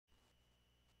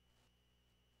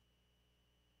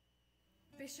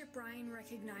Bishop Brian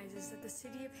recognizes that the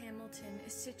city of Hamilton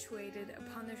is situated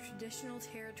upon the traditional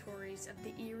territories of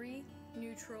the Erie,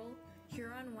 Neutral,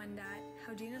 Huron-Wendat,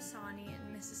 Haudenosaunee,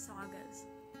 and Mississaugas.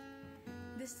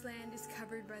 This land is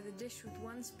covered by the Dish with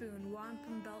One Spoon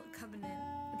Wampum Belt Covenant,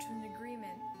 which was an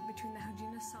agreement between the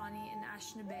Haudenosaunee and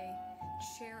Anishinaabe to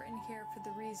share and care for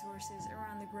the resources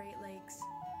around the Great Lakes.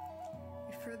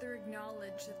 We further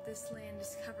acknowledge that this land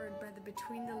is covered by the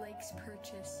Between the Lakes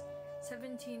Purchase,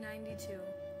 1792,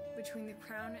 between the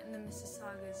Crown and the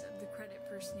Mississaugas of the Credit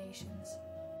First Nations.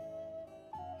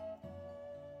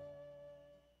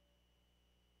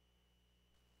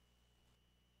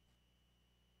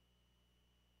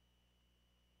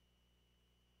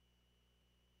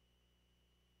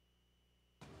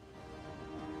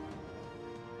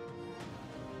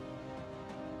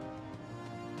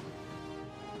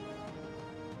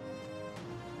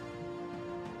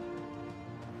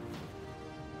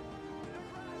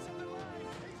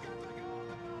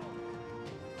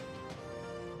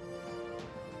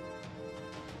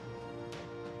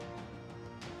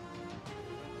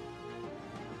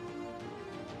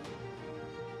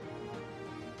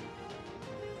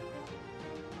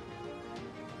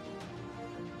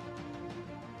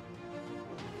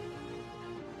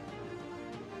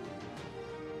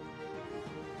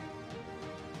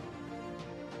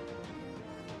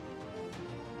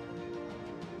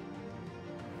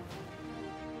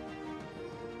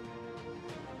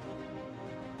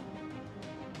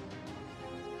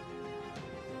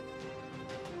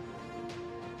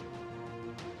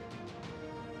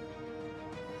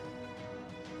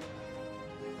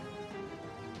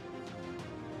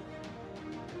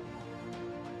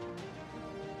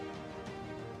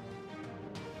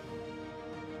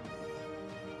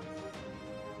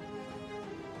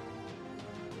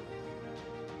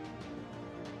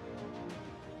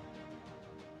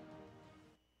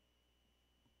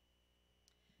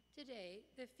 Today,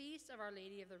 the Feast of Our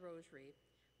Lady of the Rosary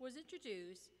was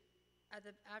introduced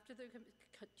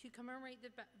to commemorate the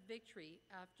victory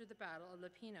after the Battle of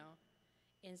Lepino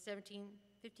in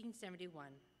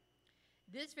 1571.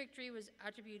 This victory was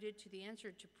attributed to the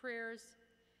answer to prayers,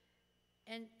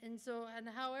 and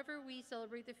however we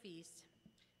celebrate the feast,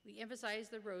 we emphasize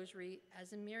the Rosary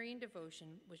as a Marian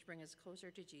devotion which brings us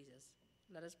closer to Jesus.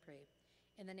 Let us pray.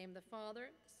 In the name of the Father,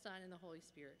 the Son, and the Holy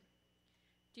Spirit.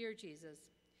 Dear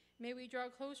Jesus, may we draw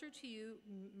closer to you,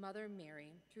 Mother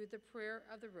Mary, through the prayer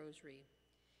of the Rosary.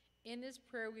 In this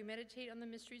prayer, we meditate on the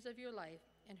mysteries of your life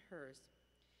and hers.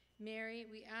 Mary,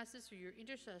 we ask this through your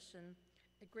intercession,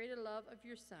 a greater love of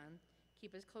your Son,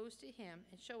 keep us close to him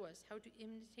and show us how to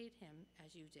imitate him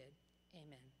as you did.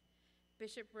 Amen.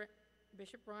 Bishop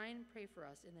Brian, pray for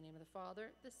us. In the name of the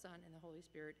Father, the Son, and the Holy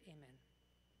Spirit. Amen.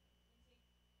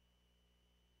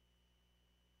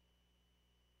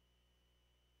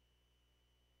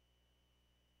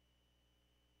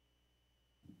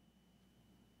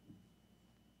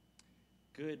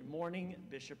 Good morning,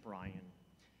 Bishop Brian.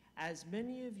 As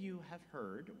many of you have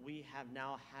heard, we have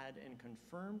now had and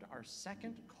confirmed our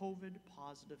second COVID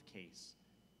positive case.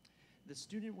 The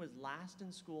student was last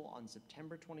in school on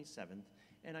September 27th,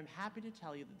 and I'm happy to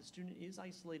tell you that the student is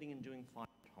isolating and doing fine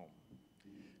at home.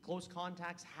 Close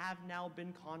contacts have now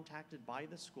been contacted by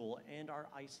the school and are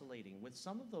isolating, with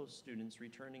some of those students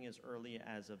returning as early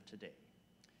as of today.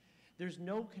 There's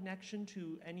no connection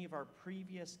to any of our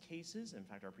previous cases, in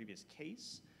fact, our previous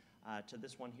case to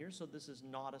this one here, so this is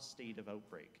not a state of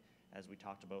outbreak, as we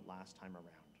talked about last time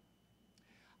around.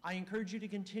 I encourage you to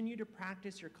continue to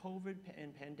practice your COVID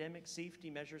and pandemic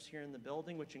safety measures here in the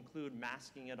building, which include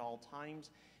masking at all times,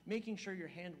 making sure you're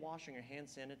hand washing or hand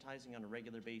sanitizing on a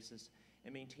regular basis,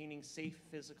 and maintaining safe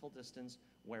physical distance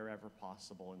wherever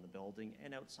possible in the building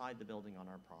and outside the building on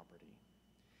our property.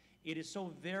 It is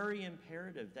so very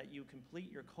imperative that you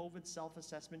complete your COVID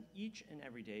self-assessment each and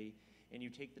every day, and you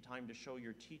take the time to show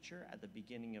your teacher at the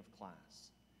beginning of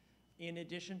class. In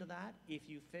addition to that, if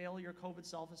you fail your COVID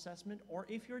self-assessment, or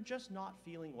if you're just not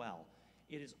feeling well,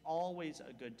 it is always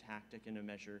a good tactic and a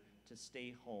measure to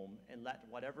stay home and let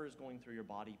whatever is going through your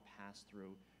body pass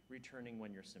through, returning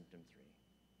when you're symptom-free.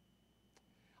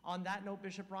 On that note,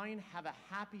 Bishop Brian, have a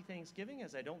happy Thanksgiving,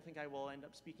 as I don't think I will end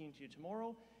up speaking to you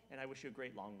tomorrow, and I wish you a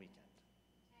great long weekend.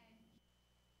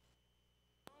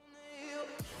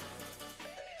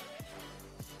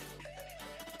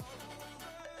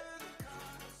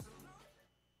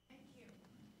 Thank you.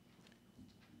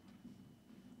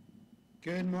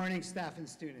 Good morning, staff and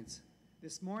students.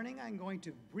 This morning, I'm going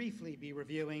to briefly be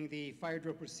reviewing the fire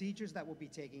drill procedures that will be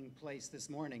taking place this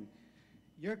morning.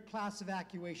 Your class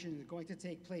evacuation is going to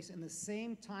take place in the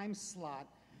same time slot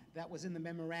that was in the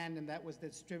memorandum that was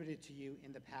distributed to you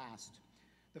in the past.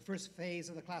 The first phase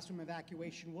of the classroom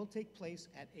evacuation will take place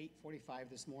at 8:45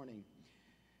 this morning.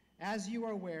 As you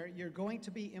are aware, you're going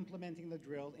to be implementing the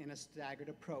drill in a staggered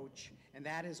approach, and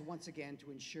that is once again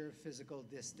to ensure physical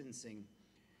distancing.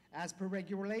 As per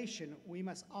regulation, we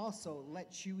must also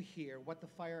let you hear what the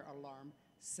fire alarm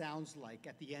sounds like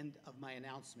at the end of my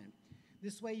announcement.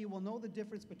 This way you will know the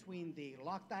difference between the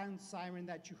lockdown siren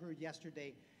that you heard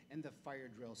yesterday and the fire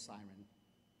drill siren.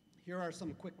 Here are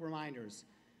some quick reminders.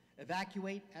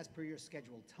 Evacuate as per your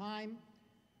scheduled time.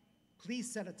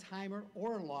 Please set a timer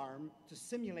or alarm to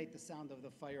simulate the sound of the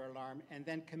fire alarm and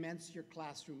then commence your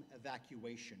classroom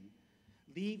evacuation.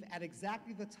 Leave at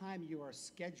exactly the time you are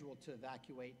scheduled to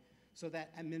evacuate so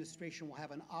that administration will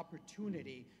have an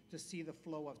opportunity to see the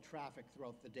flow of traffic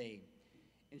throughout the day.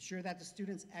 Ensure that the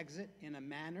students exit in a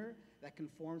manner that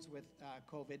conforms with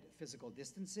COVID physical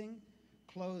distancing.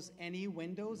 Close any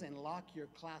windows and lock your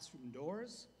classroom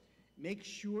doors. Make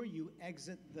sure you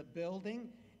exit the building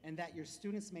and that your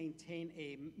students maintain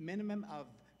a minimum of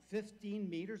 15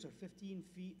 meters or 50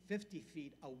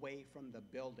 feet away from the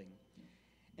building.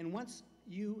 And once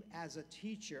you as a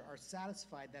teacher are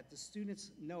satisfied that the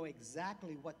students know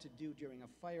exactly what to do during a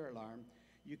fire alarm,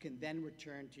 you can then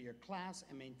return to your class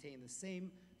and maintain the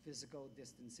same physical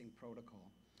distancing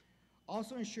protocol.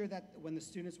 Also ensure that when the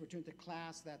students return to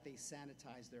class that they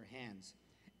sanitize their hands.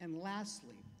 And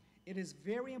lastly, it is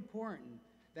very important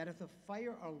that if the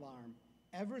fire alarm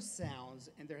ever sounds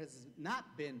and there has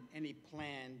not been any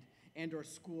planned and or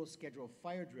school scheduled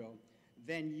fire drill,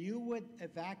 then you would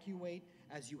evacuate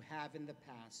as you have in the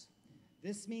past.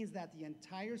 This means that the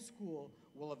entire school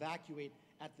will evacuate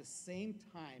at the same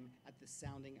time at the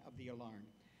sounding of the alarm.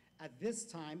 At this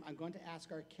time, I'm going to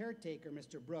ask our caretaker,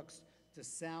 Mr. Brooks, to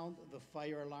sound the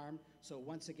fire alarm. So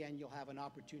once again, you'll have an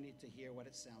opportunity to hear what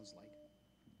it sounds like.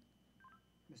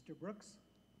 Mr. Brooks?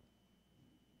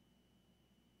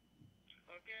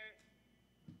 Okay.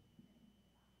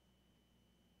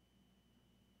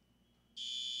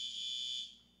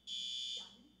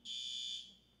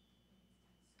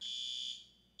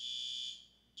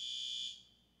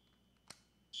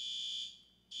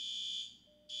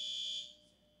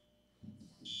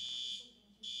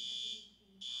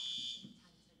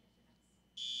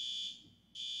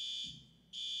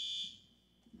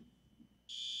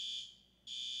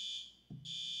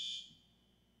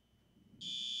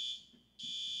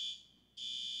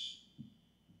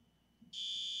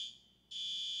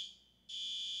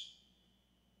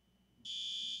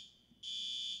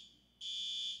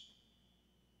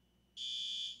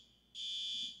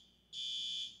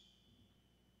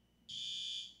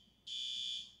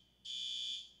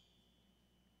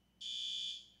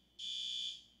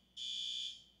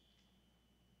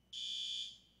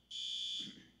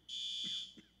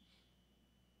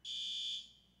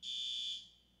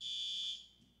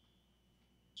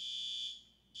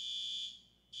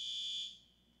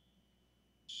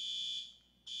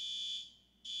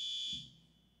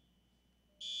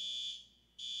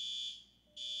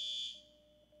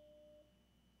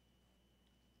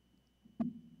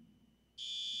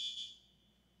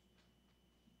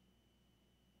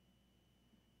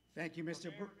 Thank you, Mr.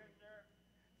 Okay, Brooks. we're good,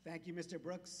 sir. Thank you, Mr.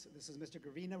 Brooks. This is Mr.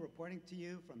 Gravina reporting to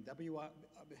you from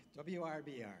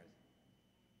WRBR.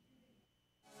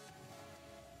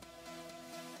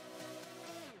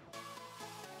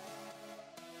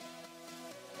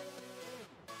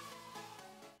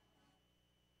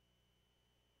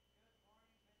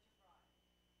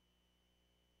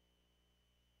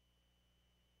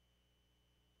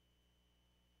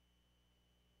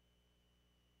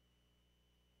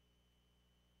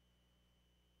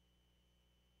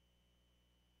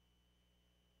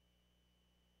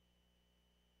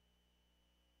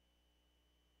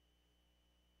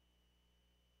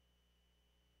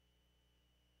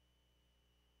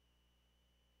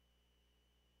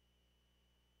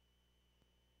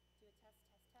 Do a test,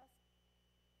 test,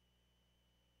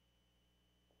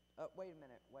 test. Wait a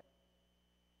minute, wait.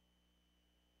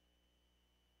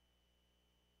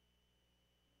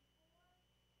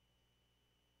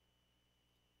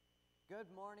 Good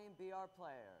morning, BR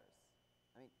players.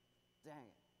 Dang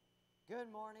it.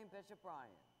 Good morning, Bishop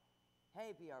Ryan.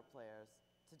 Hey, BR players.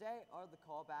 Today are the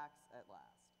callbacks at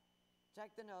last.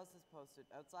 Check the notices posted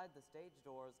outside the stage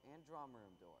doors and drum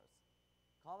room doors.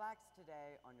 Callbacks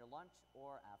today on your lunch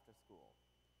or after school.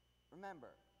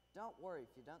 Remember, don't worry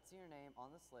if you don't see your name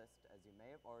on this list, as you may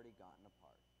have already gotten a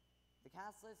part. The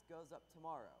cast list goes up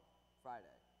tomorrow,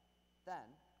 Friday. Then,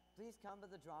 please come to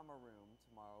the drama room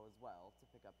tomorrow as well to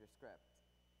pick up your script,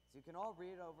 so you can all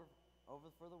read it over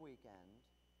for the weekend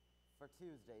for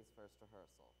Tuesday's first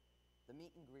rehearsal, the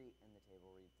meet and greet and the table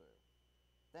read through.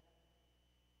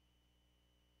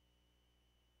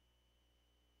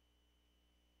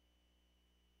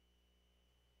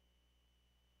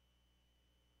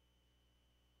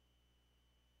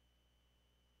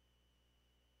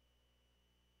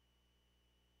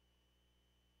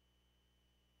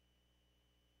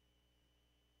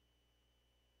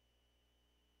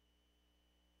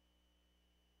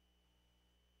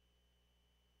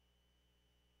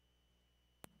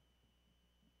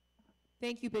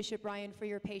 Thank you, Bishop Ryan, for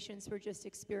your patience. We're just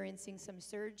experiencing some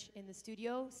surge in the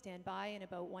studio. Stand by in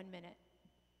about 1 minute.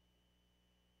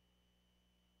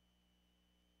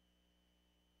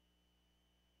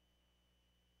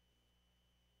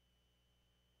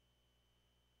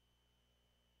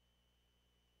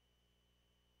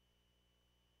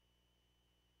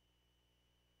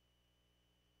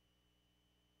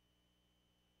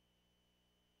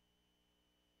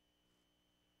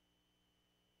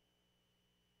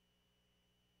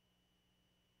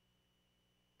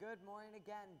 Good morning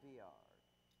again, BR.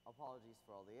 Apologies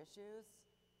for all the issues,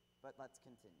 but let's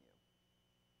continue.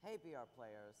 Hey, BR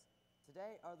players.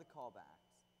 Today are the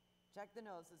callbacks. Check the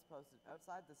notices posted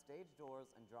outside the stage doors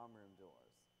and drum room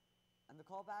doors. And the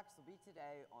callbacks will be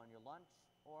today on your lunch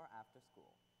or after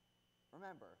school.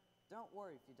 Remember, don't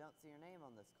worry if you don't see your name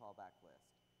on this callback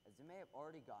list, as you may have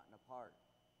already gotten a part.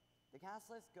 The cast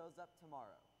list goes up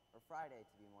tomorrow, or Friday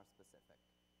to be more specific.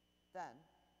 Then,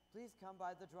 please come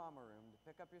by the drama room to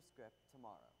pick up your script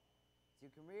tomorrow, so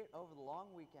you can read it over the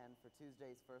long weekend for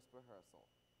Tuesday's first rehearsal,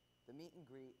 the meet and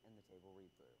greet, and the table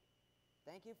read-through.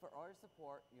 Thank you for all your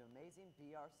support, you amazing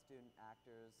BR student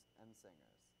actors and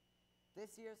singers.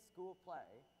 This year's school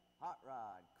play, Hot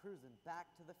Rod, Cruising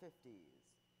Back to the 50s,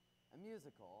 a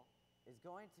musical, is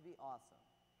going to be awesome.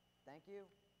 Thank you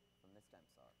from Miss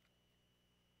Demsar.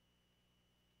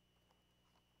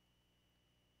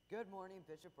 Good morning,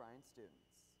 Bishop Ryan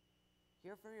students.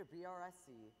 Here from your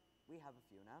BRSC, we have a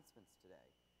few announcements today.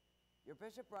 Your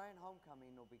Bishop Ryan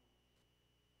homecoming will be...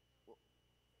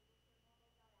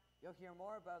 You'll hear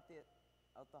more about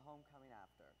the homecoming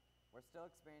after. We're still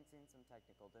experiencing some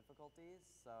technical difficulties,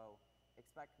 so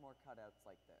expect more cutouts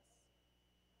like this.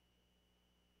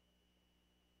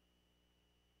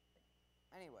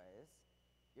 Anyways,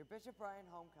 your Bishop Ryan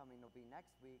homecoming will be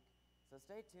next week, so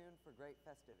stay tuned for great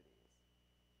festivities.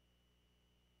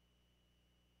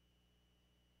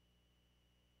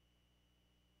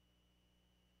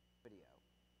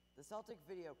 The Celtic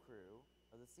video crew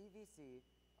of the CVC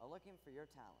are looking for your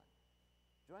talent.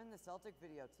 Join the Celtic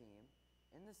video team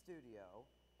in the studio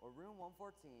or room 114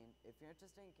 if you're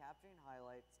interested in capturing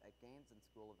highlights at games and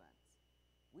school events.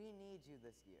 We need you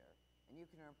this year, and you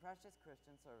can earn precious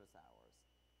Christian service hours.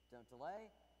 Don't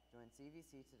delay, join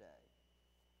CVC today.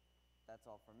 That's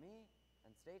all from me,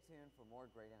 and stay tuned for more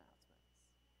great announcements.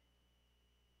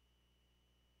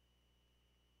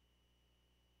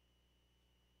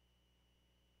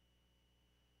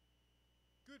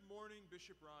 Good morning,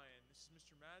 Bishop Ryan. This is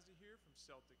Mr. Mazza here from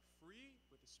Celtic Free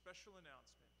with a special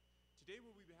announcement. Today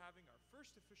we'll be having our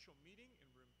first official meeting in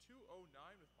room 209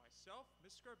 with myself,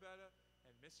 Miss Scarbetta,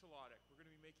 and Miss Halodic. We're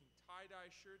going to be making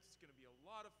tie-dye shirts. It's going to be a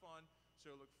lot of fun,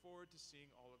 so I look forward to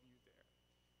seeing all of you there.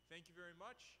 Thank you very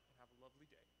much, and have a lovely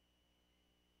day.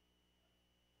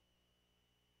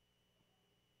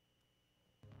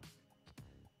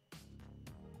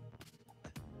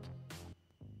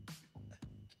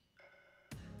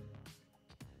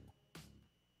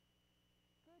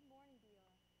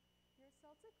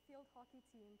 Celtic field hockey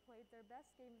team played their best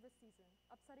game of the season,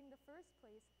 upsetting the first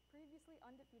place, previously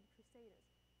undefeated Crusaders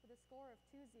with a score of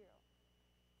 2-0.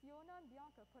 Fiona and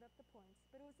Bianca put up the points,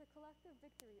 but it was a collective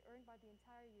victory earned by the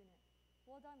entire unit.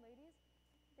 Well done, ladies.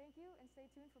 Thank you, and stay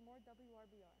tuned for more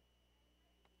WRBR.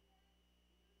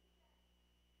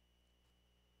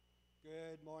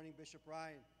 Good morning, Bishop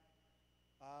Ryan.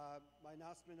 My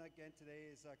announcement again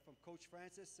today is from Coach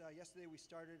Francis. Yesterday we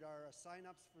started our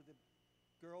sign-ups for the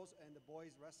girls and the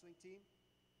boys wrestling team,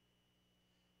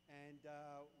 and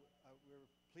we're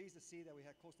pleased to see that we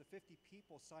had close to 50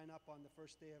 people sign up on the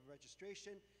first day of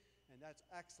registration, and that's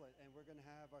excellent. And we're going to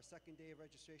have our second day of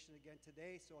registration again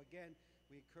today. So again,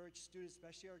 we encourage students,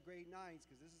 especially our grade 9s,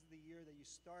 because this is the year that you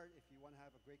start if you want to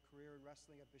have a great career in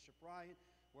wrestling at Bishop Ryan,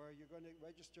 where you're going to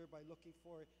register by looking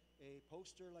for a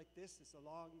poster like this. It's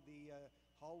along the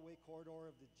hallway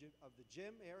corridor of the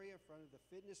gym area in front of the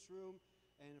fitness room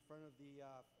and in front of the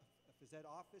phys ed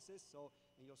offices. So,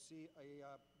 and you'll see a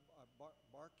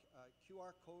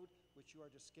QR code which you are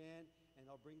to scan, and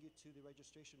I'll bring you to the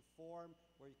registration form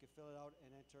where you can fill it out and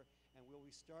enter. And we'll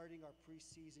be starting our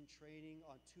preseason training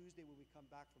on Tuesday when we come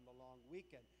back from the long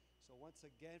weekend. So once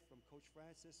again, from Coach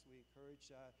Francis, we encourage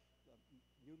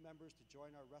new members to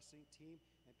join our wrestling team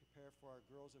and prepare for our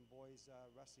girls and boys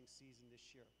wrestling season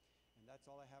this year. And that's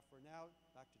all I have for now.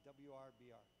 Back to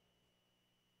WRBR.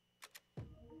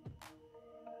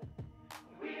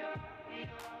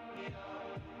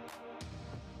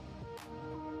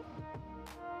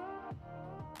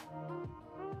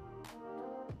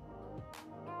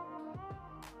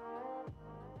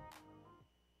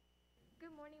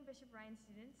 Good morning, Bishop Ryan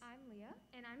students. I'm Leah.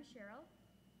 And I'm Cheryl.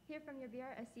 Here from your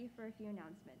BRSC for a few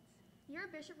announcements. Your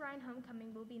Bishop Ryan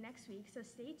homecoming will be next week, so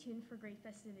stay tuned for great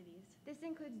festivities. This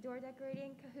includes door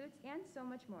decorating, cahoots, and so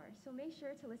much more, so make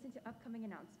sure to listen to upcoming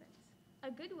announcements.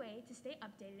 A good way to stay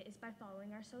updated is by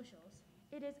following our socials.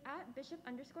 It is at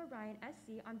Bishop_Ryan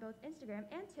SC on both Instagram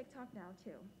and TikTok now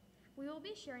too. We will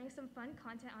be sharing some fun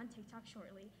content on TikTok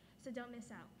shortly, so don't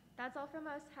miss out. That's all from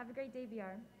us. Have a great day,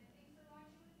 BR.